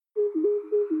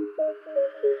No.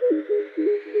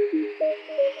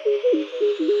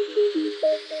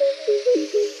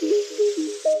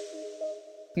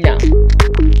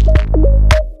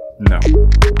 No.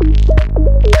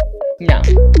 No.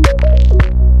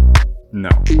 No.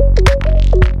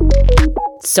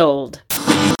 Sold.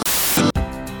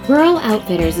 Rural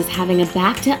Outfitters is having a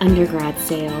back to undergrad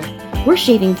sale. We're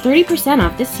shaving 30%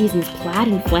 off this season's plaid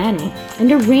and flannel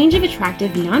and a range of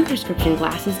attractive non-prescription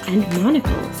glasses and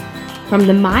monocles. From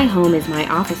the My Home is My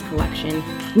Office collection,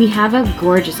 we have a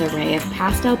gorgeous array of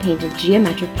pastel-painted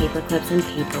geometric paper clips and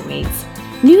paperweights.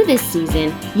 New this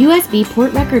season, USB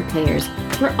port record players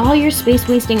for all your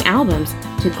space-wasting albums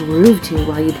to groove to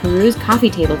while you peruse coffee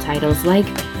table titles like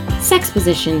Sex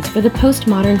Positions for the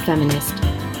Postmodern Feminist,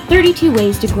 32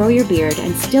 Ways to Grow Your Beard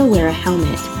and Still Wear a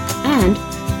Helmet, and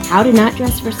How to Not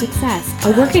Dress for Success,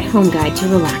 a work-at-home guide to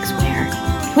relax wear.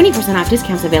 20% off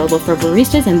discounts available for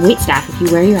baristas and waitstaff if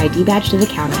you wear your ID badge to the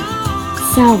counter.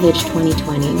 Salvage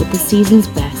 2020 with the season's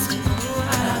best.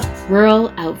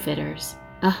 Rural Outfitters,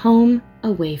 a home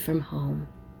away from home.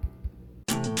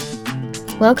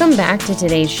 Welcome back to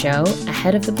today's show,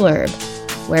 Ahead of the Blurb,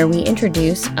 where we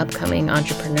introduce upcoming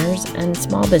entrepreneurs and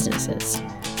small businesses.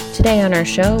 Today on our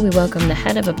show, we welcome the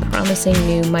head of a promising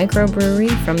new microbrewery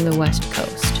from the West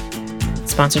Coast.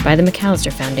 Sponsored by the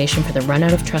McAllister Foundation for the Run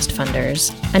Out of Trust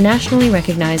Funders, a nationally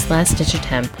recognized last-ditch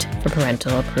attempt for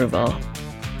parental approval.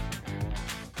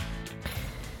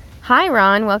 Hi,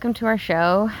 Ron. Welcome to our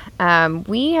show.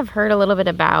 We have heard a little bit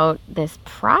about this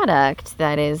product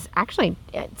that is actually,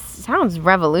 it sounds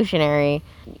revolutionary,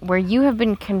 where you have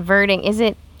been converting, is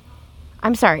it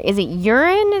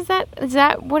urine? Is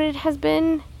that what it has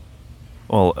been?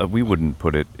 Well, we wouldn't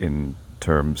put it in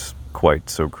terms quite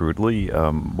so crudely.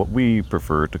 What we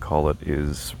prefer to call it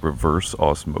is reverse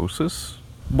osmosis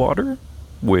water,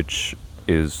 which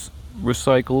is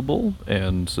recyclable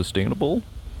and sustainable.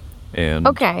 And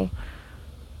okay.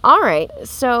 All right.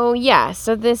 So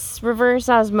this reverse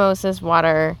osmosis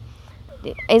water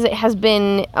has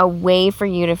been a way for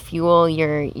you to fuel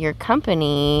your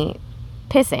company,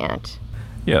 Pissant.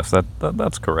 Yes,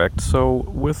 that's correct. So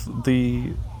with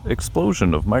the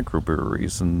explosion of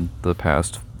microbreweries in the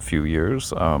past few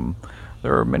years,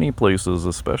 there are many places,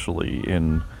 especially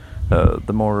in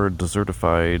the more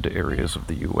desertified areas of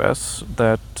the U.S.,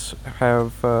 that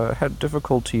have had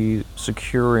difficulty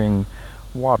securing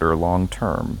water long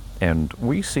term. And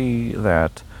we see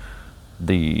that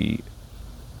the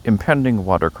impending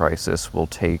water crisis will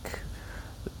take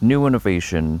new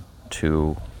innovation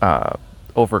to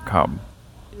overcome,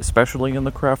 especially in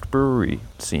the craft brewery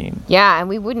scene. Yeah, and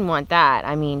we wouldn't want that.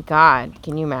 I mean, God,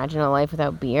 can you imagine a life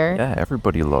without beer? Yeah,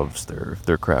 everybody loves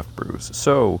their craft brews.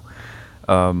 So,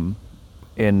 in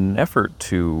an effort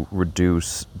to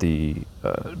reduce the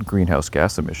greenhouse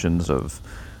gas emissions of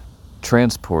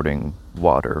transporting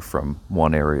water from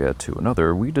one area to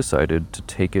another, we decided to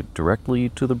take it directly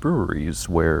to the breweries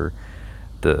where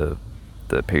the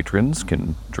patrons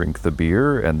can drink the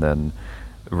beer and then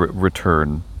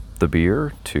return the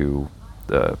beer to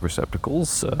the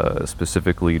receptacles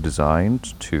specifically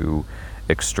designed to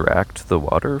extract the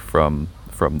water from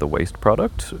the waste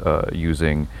product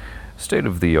using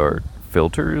state-of-the-art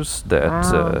filters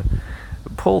that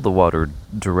pull the water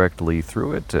directly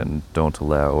through it and don't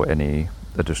allow any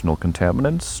additional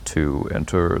contaminants to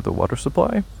enter the water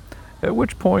supply, at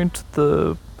which point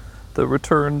the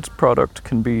returned product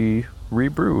can be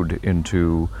rebrewed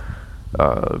into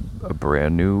a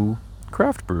brand new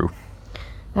craft brew.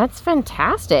 That's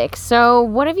fantastic. So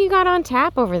what have you got on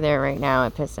tap over there right now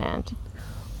at Pissant?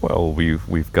 Well,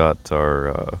 we've got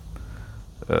our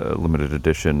limited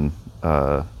edition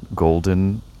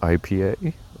Golden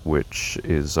IPA, which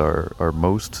is our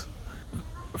most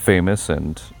famous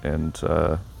and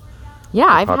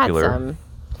I've popular. had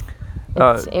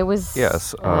some. It was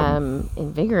yes,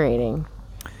 invigorating.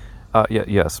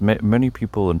 Yes. Many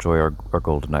people enjoy our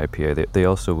Golden IPA. They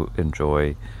also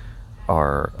enjoy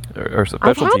our specialty.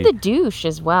 I've had the douche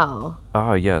as well.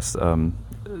 Yes.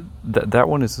 That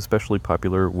one is especially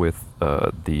popular with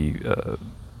the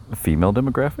female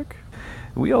demographic.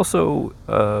 We also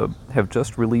have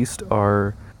just released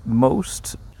our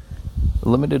most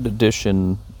limited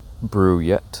edition brew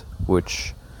yet,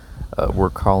 which we're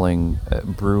calling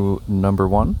Brew Number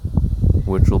 1,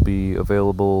 which will be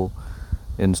available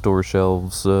in store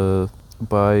shelves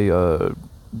by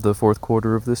the fourth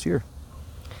quarter of this year.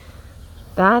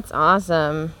 That's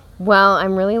awesome. Well,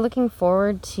 I'm really looking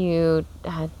forward to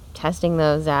testing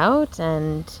those out,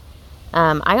 and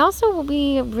I also will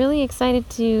be really excited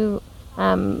to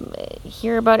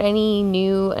hear about any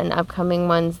new and upcoming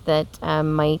ones that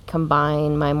might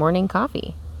combine my morning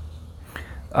coffee.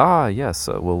 Yes.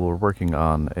 Well, we're working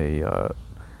on a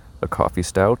coffee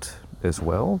stout as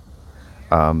well.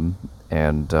 And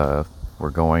we're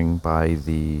going by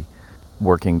the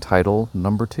working title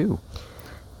number 2.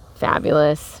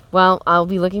 Fabulous. Well, I'll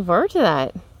be looking forward to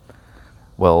that.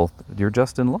 Well, you're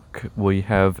just in luck. We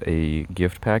have a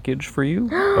gift package for you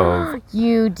of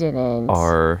You didn't.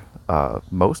 our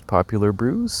most popular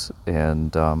brews,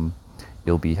 and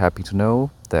you'll be happy to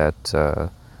know that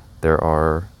there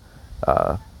are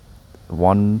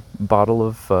 1 bottle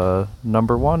of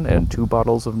number 1 and 2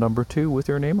 bottles of number 2 with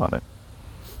your name on it.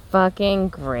 Fucking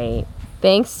great.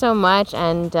 Thanks so much,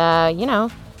 and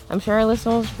I'm sure our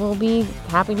listeners will be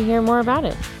happy to hear more about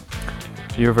it.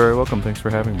 You're very welcome. Thanks for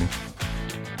having me.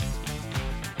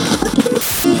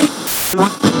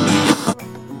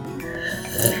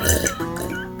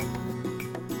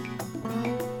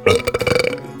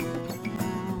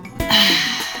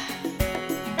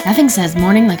 Nothing says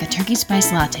morning like a turkey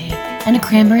spice latte and a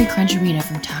cranberry cruncherita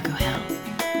from Taco Hell.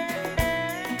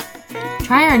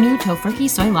 Try our new Tofurky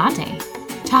Soy Latte.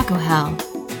 Taco Hell.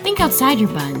 Think outside your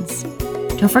buns.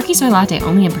 Tofurky Soy Latte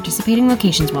only in participating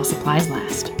locations while supplies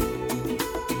last.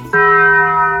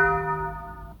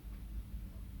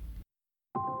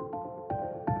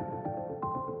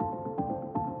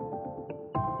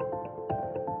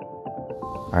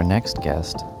 Our next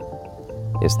guest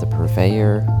is the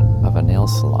purveyor of a nail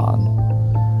salon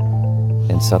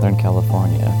in Southern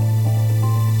California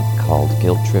called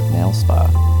Guilt Trip Nail Spa,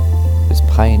 who's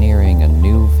pioneering a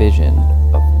new vision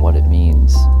of what it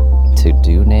means to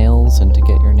do nails and to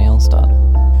get your nails done.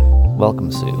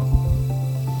 Welcome, Sue.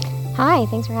 Hi,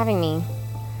 thanks for having me.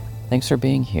 Thanks for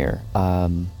being here.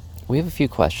 We have a few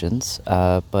questions,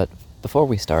 but before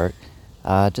we start,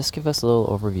 just give us a little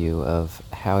overview of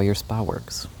how your spa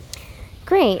works.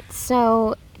 Great.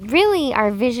 So, really,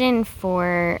 our vision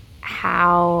for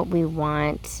how we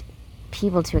want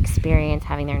people to experience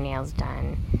having their nails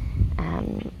done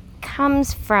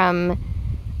comes from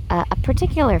a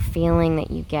particular feeling that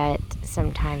you get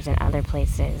sometimes in other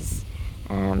places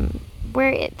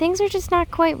where things are just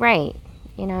not quite right.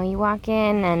 You know, you walk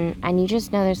in and you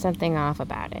just know there's something off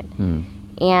about it.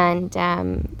 And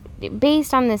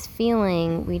based on this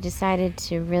feeling, we decided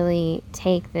to really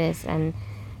take this and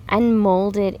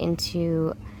mold it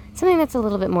into something that's a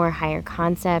little bit more higher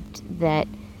concept that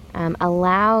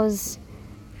allows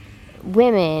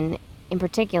women in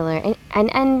particular,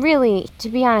 and really, to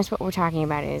be honest, what we're talking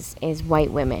about is white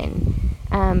women,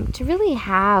 to really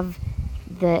have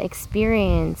the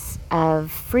experience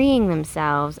of freeing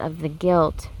themselves of the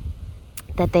guilt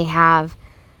that they have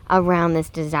around this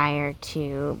desire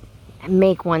to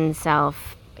make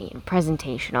oneself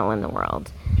presentational in the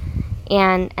world.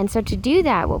 And so to do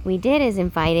that, what we did is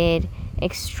invited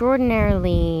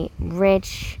extraordinarily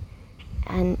rich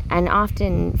and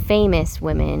often famous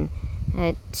women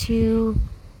to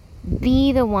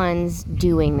be the ones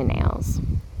doing the nails.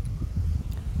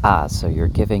 So you're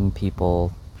giving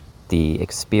people the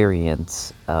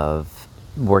experience of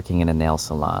working in a nail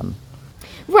salon.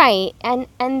 Right, and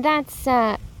that's,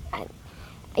 when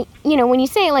you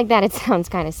say it like that, it sounds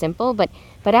kind of simple, but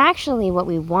actually what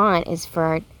we want is for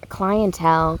our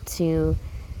clientele to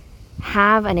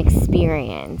have an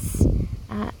experience,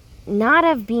 not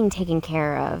of being taken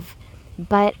care of,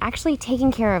 but actually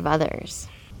taking care of others.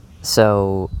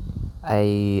 So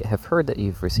I have heard that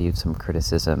you've received some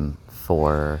criticism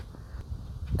for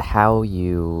how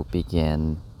you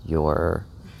begin your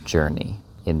journey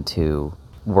into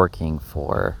working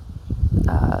for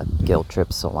Guilt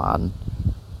Trip Salon.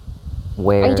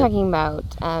 Where Are you talking about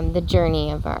the journey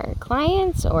of our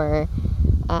clients, or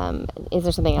is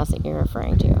there something else that you're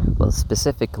referring to? Well,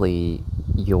 specifically,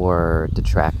 your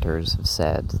detractors have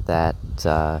said that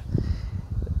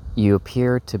you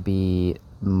appear to be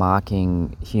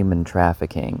mocking human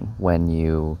trafficking when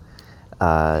you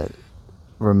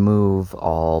remove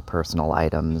all personal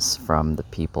items from the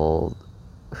people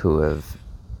who have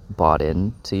bought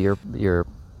into your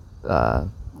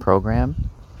program,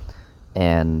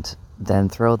 and then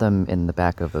throw them in the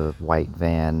back of a white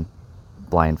van,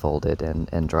 blindfolded,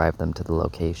 and drive them to the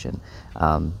location.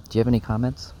 Do you have any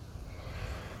comments?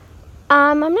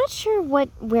 I'm not sure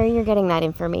where you're getting that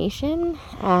information,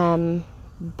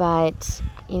 but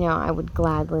I would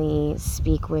gladly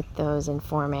speak with those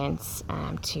informants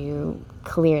to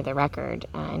clear the record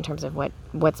in terms of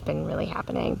what's been really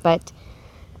happening. But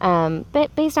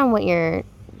based on what you're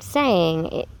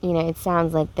saying, it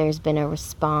sounds like there's been a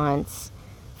response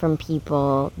from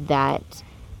people that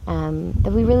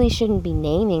we really shouldn't be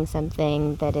naming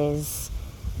something that is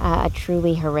a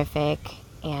truly horrific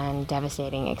and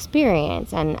devastating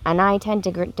experience. And I tend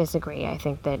to disagree. I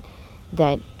think that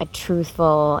that a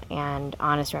truthful and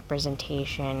honest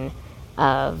representation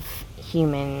of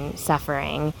human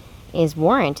suffering is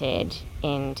warranted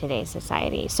in today's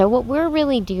society. So what we're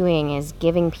really doing is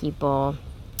giving people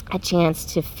a chance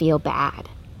to feel bad,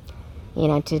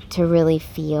 to really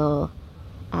feel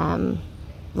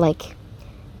like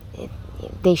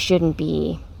they shouldn't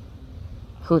be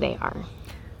who they are.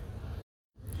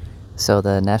 So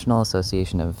the National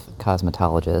Association of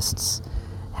Cosmetologists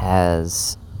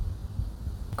has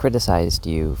criticized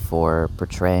you for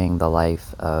portraying the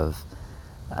life of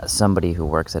somebody who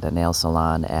works at a nail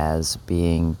salon as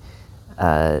being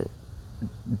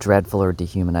dreadful or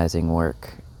dehumanizing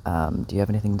work. Do you have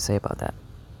anything to say about that?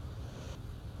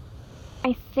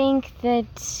 I think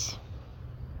that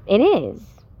it is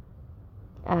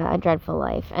a dreadful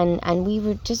life, and we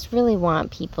would just really want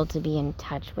people to be in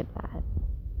touch with that.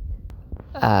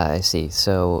 I see.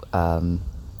 So,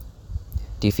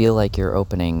 do you feel like you're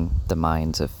opening the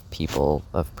minds of people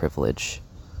of privilege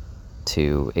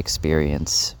to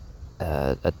experience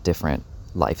a different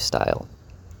lifestyle?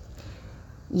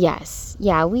 Yes.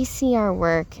 Yeah, we see our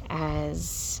work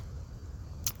as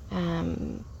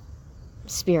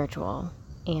spiritual,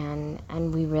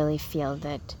 and we really feel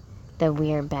that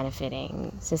we are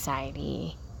benefiting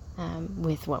society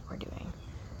with what we're doing.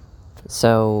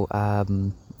 So,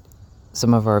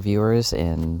 some of our viewers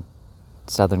in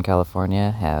Southern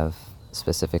California have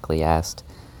specifically asked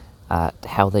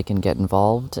how they can get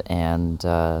involved and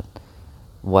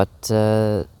what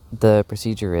the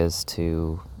procedure is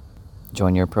to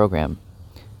join your program.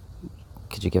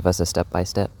 Could you give us a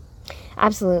step-by-step?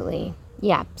 Absolutely.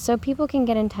 Yeah. So people can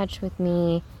get in touch with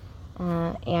me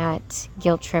at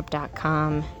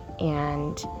guilttrip.com,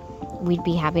 and we'd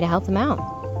be happy to help them out.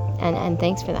 And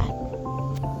thanks for that.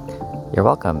 You're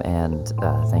welcome, and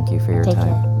thank you for your Take time.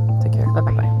 care. Take care.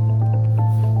 Bye-bye. Bye.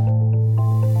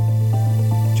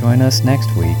 Join us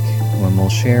next week when we'll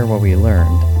share what we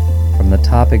learned from the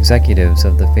top executives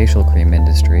of the facial cream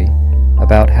industry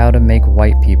about how to make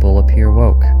white people appear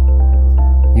woke.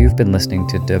 You've been listening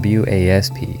to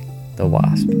WASP, The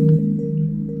Wasp.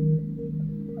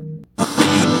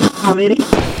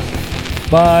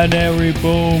 Binary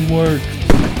Boom Works.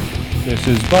 This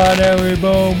is Binary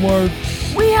Boom Works.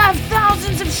 We have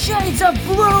thousands of shades of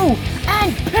blue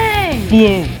and pink!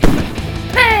 Blue,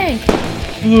 Pink!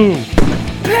 blue.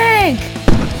 Pink!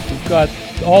 We've got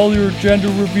all your gender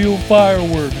reveal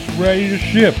fireworks ready to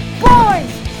ship. Boys!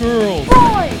 Girls,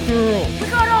 Boys! girls. We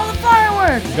got all the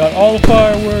fireworks! We got all the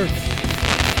fireworks.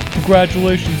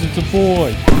 Congratulations, it's a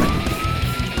boy.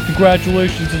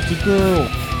 Congratulations, it's a girl.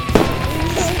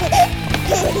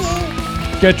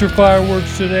 Get your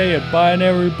fireworks today at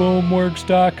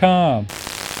binaryboomworks.com.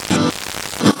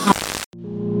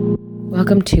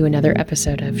 Welcome to another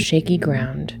episode of Shaky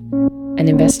Ground, an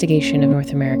investigation of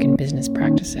North American business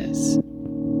practices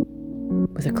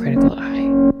with a critical eye.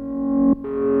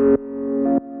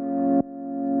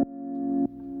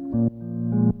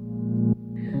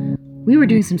 We were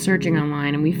doing some searching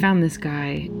online and we found this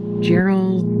guy,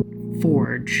 Gerald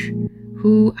Forge,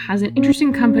 who has an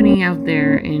interesting company out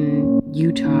there in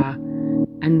Utah,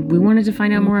 and we wanted to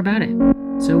find out more about it.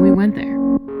 So we went there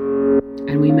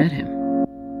and we met him.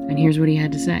 And here's what he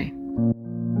had to say.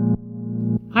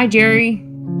 Hi, Jerry.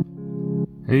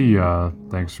 Hey,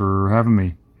 thanks for having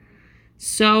me.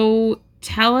 So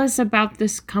tell us about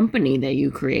this company that you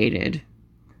created.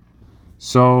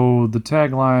 So, the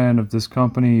tagline of this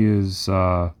company is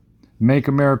Make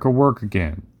America Work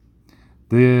Again.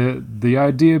 The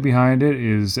idea behind it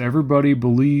is everybody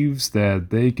believes that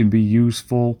they can be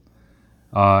useful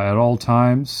at all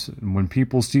times. And when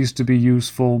people cease to be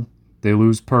useful, they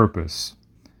lose purpose.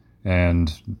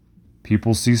 And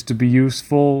people cease to be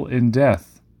useful in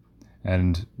death.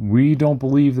 And we don't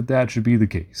believe that that should be the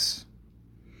case.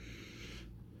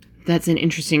 That's an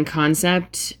interesting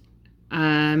concept.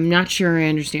 I'm not sure I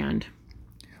understand.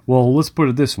 Well, let's put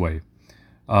it this way.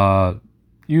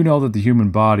 You know that the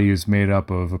human body is made up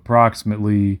of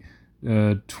approximately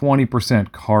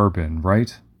 20% carbon,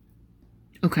 right?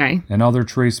 Okay. And other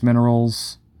trace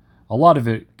minerals. A lot of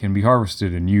it can be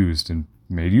harvested and used and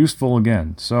made useful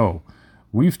again. So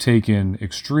we've taken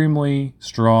extremely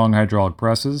strong hydraulic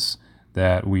presses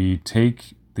that we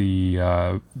take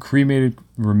the cremated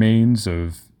remains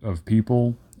of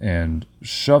people and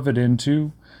shove it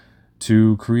into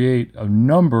to create a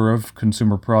number of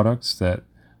consumer products that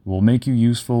will make you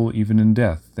useful even in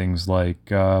death. Things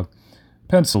like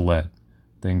pencil lead,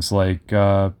 things like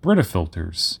Brita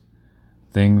filters,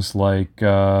 things like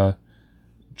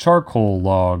charcoal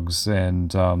logs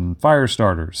and fire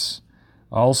starters,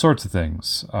 all sorts of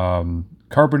things.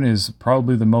 Carbon is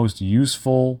probably the most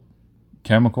useful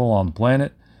chemical on the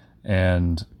planet,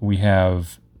 and we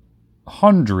have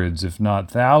hundreds, if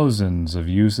not thousands, of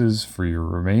uses for your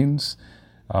remains.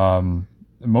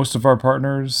 Most of our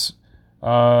partners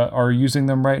are using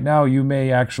them right now. You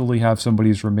may actually have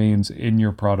somebody's remains in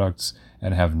your products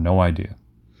and have no idea.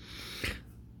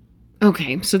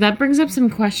 Okay, so that brings up some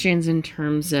questions in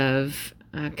terms of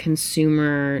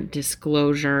consumer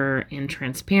disclosure and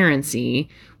transparency,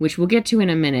 which we'll get to in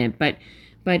a minute. But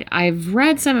I've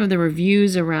read some of the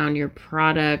reviews around your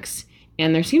products,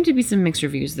 and there seem to be some mixed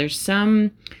reviews. There's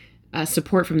some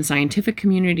support from the scientific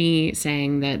community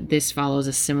saying that this follows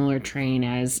a similar train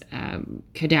as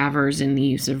cadavers in the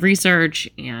use of research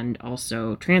and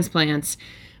also transplants.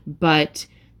 But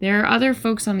there are other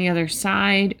folks on the other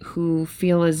side who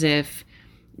feel as if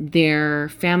their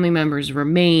family members'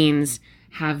 remains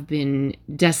have been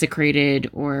desecrated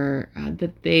or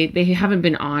that they haven't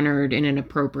been honored in an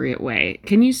appropriate way.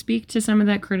 Can you speak to some of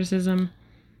that criticism?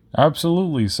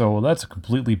 Absolutely. So that's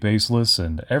completely baseless,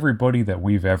 and everybody that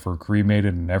we've ever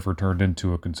cremated and ever turned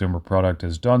into a consumer product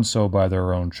has done so by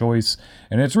their own choice.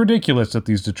 And it's ridiculous that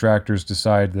these detractors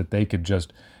decide that they could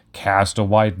just cast a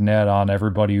wide net on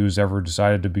everybody who's ever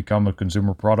decided to become a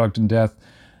consumer product in death.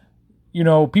 You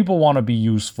know, people want to be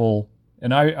useful,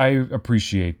 and I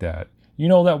appreciate that. You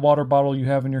know that water bottle you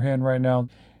have in your hand right now?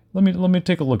 Let me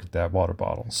take a look at that water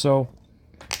bottle. So,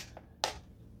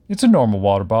 it's a normal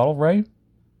water bottle, right?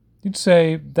 You'd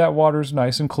say that water's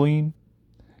nice and clean.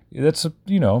 It's a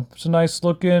nice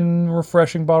looking,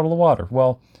 refreshing bottle of water.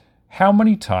 Well, how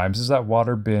many times has that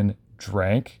water been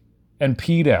drank and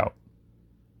peed out?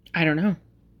 I don't know.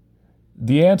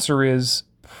 The answer is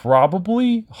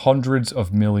probably hundreds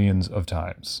of millions of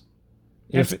times.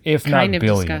 That's if not kind of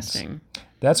billions. disgusting.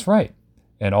 That's right.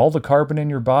 And all the carbon in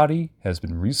your body has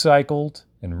been recycled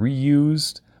and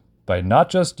reused by not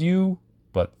just you,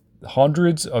 but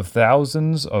hundreds of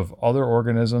thousands of other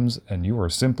organisms, and you are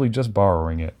simply just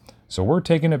borrowing it. So we're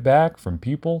taking it back from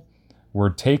people.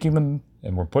 We're taking them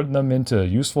and we're putting them into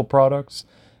useful products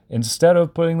instead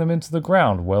of putting them into the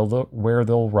ground where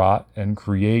they'll rot and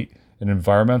create an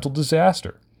environmental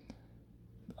disaster.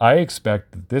 I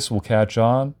expect that this will catch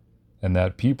on and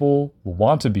that people will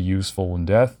want to be useful in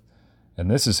death, and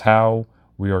this is how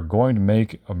we are going to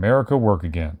make America work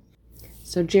again.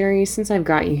 So, Jerry, since I've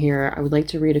got you here, I would like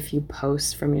to read a few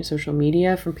posts from your social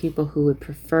media from people who would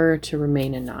prefer to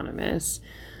remain anonymous,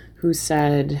 who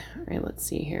said, all right, let's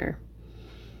see here.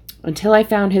 Until I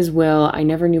found his will, I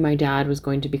never knew my dad was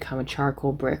going to become a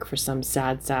charcoal brick for some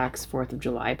sad sack's 4th of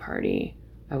July party.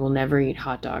 I will never eat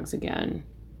hot dogs again.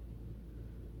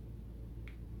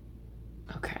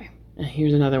 Okay,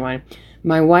 here's another one.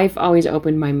 My wife always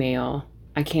opened my mail.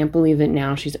 I can't believe that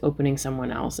now she's opening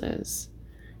someone else's.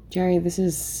 Jerry, this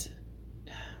is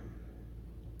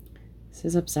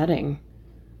upsetting.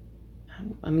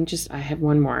 I have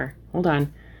one more. Hold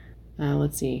on.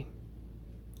 Let's see.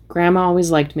 Grandma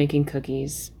always liked making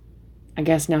cookies. I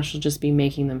guess now she'll just be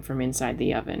making them from inside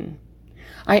the oven.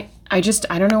 I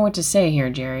don't know what to say here,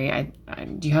 Jerry.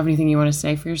 Do you have anything you want to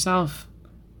say for yourself?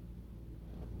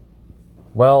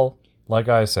 Well, like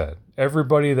I said,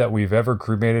 everybody that we've ever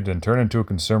cremated and turned into a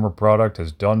consumer product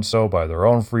has done so by their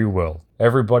own free will.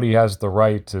 Everybody has the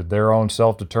right to their own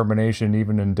self-determination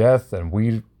even in death, and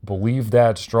we believe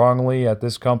that strongly at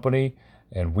this company,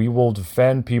 and we will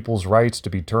defend people's rights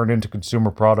to be turned into consumer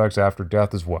products after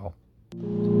death as well.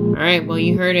 All right, well,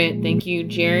 you heard it. Thank you,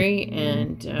 Jerry,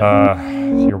 and...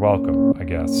 You're welcome, I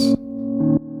guess.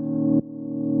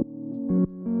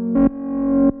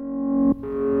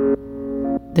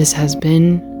 This has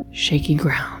been Shaky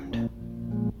Ground.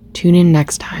 Tune in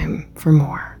next time for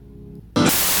more.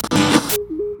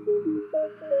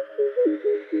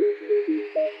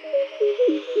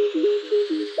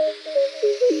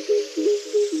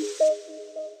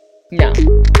 No.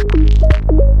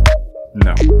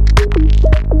 No.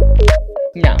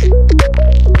 No.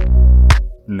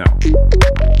 No.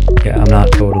 Yeah, I'm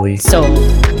not totally. Sold.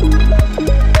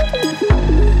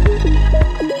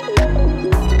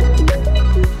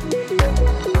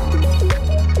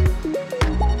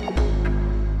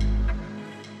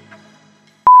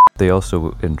 They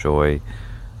also enjoy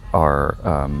our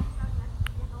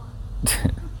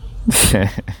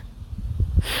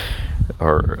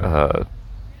our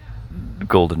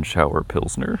Golden Shower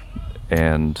Pilsner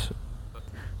and